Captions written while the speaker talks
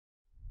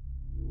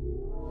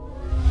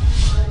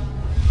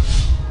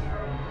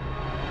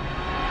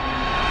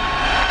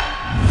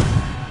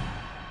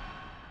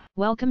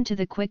Welcome to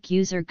the quick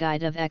user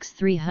guide of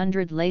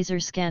X300 Laser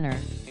Scanner.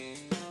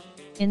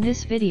 In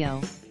this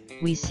video,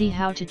 we see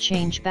how to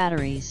change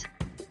batteries,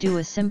 do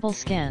a simple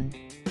scan,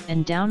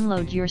 and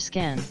download your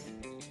scan.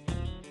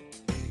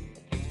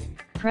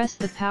 Press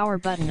the power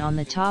button on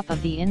the top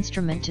of the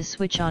instrument to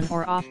switch on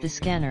or off the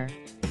scanner.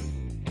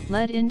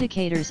 LED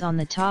indicators on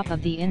the top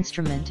of the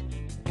instrument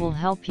will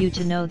help you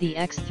to know the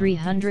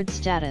X300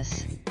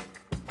 status.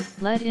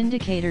 LED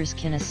indicators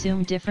can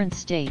assume different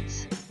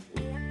states.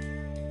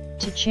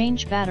 To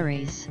change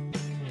batteries,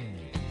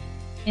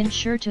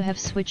 ensure to have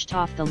switched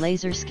off the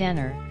laser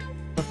scanner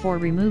before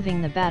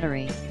removing the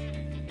battery.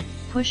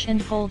 Push and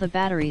pull the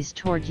batteries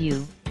toward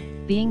you,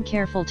 being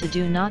careful to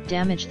do not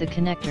damage the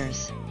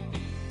connectors.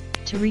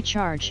 To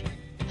recharge,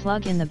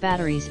 plug in the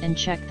batteries and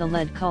check the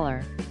LED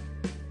color.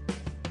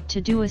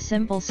 To do a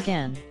simple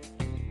scan,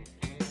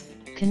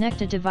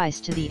 connect a device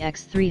to the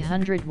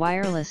X300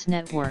 wireless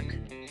network.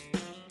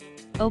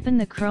 Open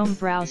the Chrome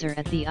browser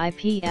at the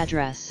IP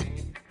address.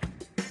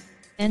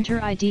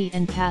 Enter ID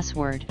and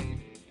password.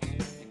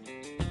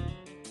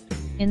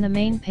 In the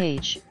main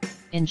page,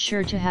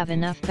 ensure to have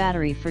enough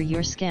battery for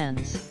your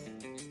scans.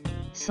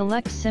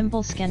 Select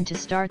Simple Scan to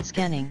start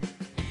scanning.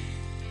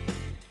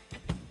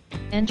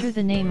 Enter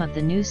the name of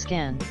the new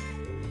scan.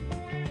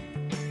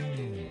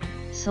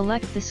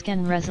 Select the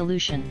scan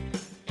resolution.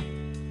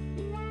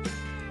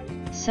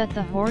 Set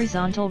the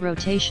horizontal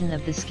rotation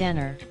of the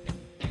scanner.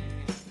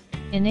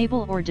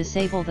 Enable or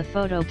disable the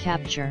photo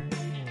capture.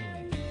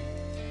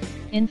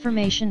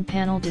 Information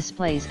panel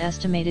displays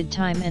estimated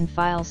time and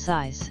file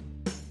size.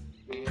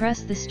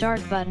 Press the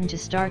Start button to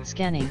start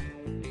scanning.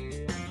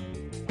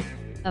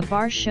 A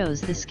bar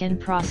shows the scan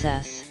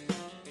process.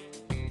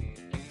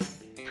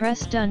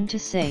 Press Done to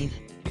save.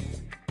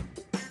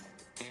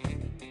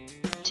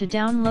 To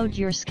download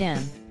your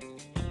scan,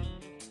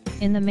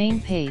 in the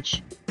main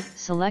page,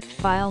 select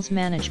Files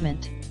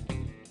Management.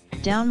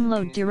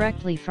 Download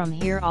directly from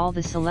here all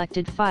the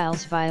selected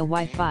files via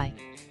Wi-Fi.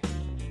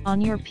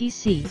 On your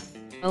PC,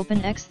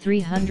 open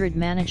X300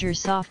 Manager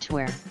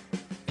software.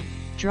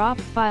 Drop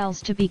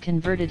files to be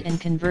converted and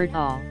convert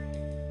all.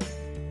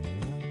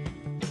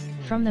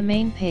 From the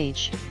main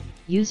page,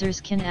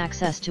 users can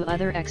access to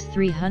other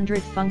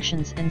X300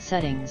 functions and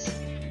settings.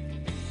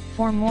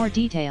 For more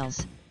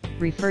details,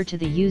 refer to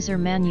the user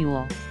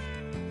manual.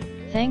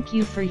 Thank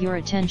you for your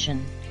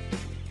attention.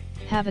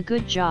 Have a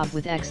good job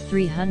with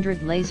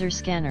X300 Laser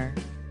Scanner.